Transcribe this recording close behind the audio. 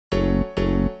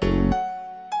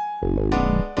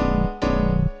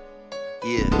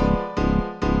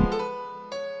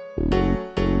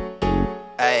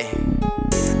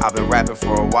rapping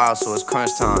for a while, so it's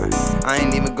crunch time. I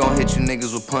ain't even gon' hit you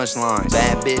niggas with punchlines.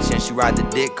 Bad bitch and she ride the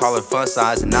dick, call her fun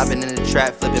size. And I've been in the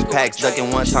trap flipping packs,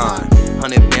 ducking one time.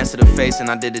 100 bands to the face and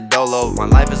I did it dolo. My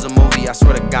life is a movie, I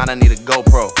swear to God I need a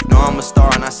GoPro. Know I'm a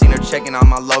star and I seen her checking out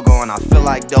my logo. And I feel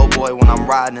like Doughboy when I'm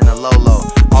riding in a Lolo.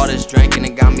 All this drinking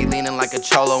it got me leaning like a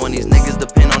cholo. And these niggas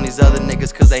depend on these other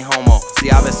niggas cause they homo. See,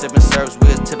 I've been sipping syrups, we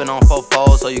was tipping on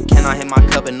fofos. So you cannot hit my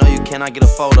cup and no you cannot get a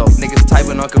photo. Niggas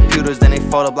typing on computers, then they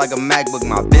fold up like a MacBook.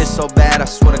 My bitch so bad, I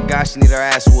swear to God she need her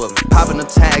ass whooped. Popping the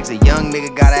tags, a young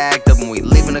nigga gotta act up. When we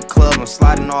leaving the club, I'm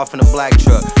sliding off in a black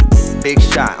truck. Big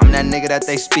shot, I'm that nigga that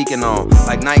they speaking on.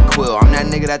 Like Nyquil, I'm that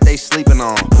nigga that they sleeping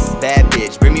on. Bad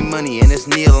bitch, bring me money and it's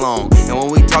knee alone. And when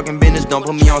we talking business, don't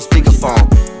put me on speakerphone.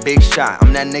 Big shot,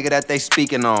 I'm that nigga that they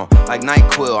speaking on. Like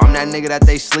Nyquil, I'm that nigga that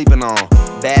they sleeping on.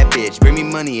 Bad bitch, bring me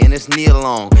money and it's knee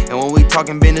alone. And when we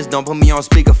talking business, don't put me on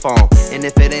speakerphone. And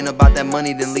if it ain't about that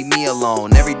money, then leave me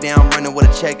alone. Every day I'm running with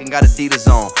a check and got Adidas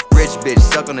on. Rich bitch,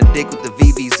 suck on the dick with the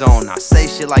VV zone. I say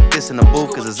shit like this in the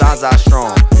booth cause it's Zaza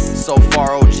strong. So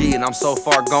far OG and I'm so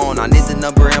far gone. I need the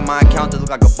number in my account to look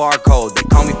like a barcode. They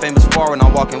call me FamousFar when I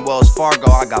walk in Wells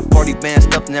Fargo. I got 40 bands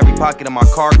stuffed in every pocket of my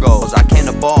cargos. I came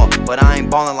to ball, but I ain't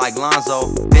ballin' like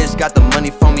Lonzo. Bitch got the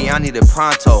money for me, I need it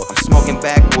pronto. I'm smoking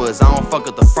backwoods, I don't fuck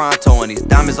with the fronto. And these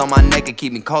diamonds on my neck can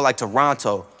keep me cold like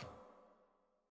Toronto.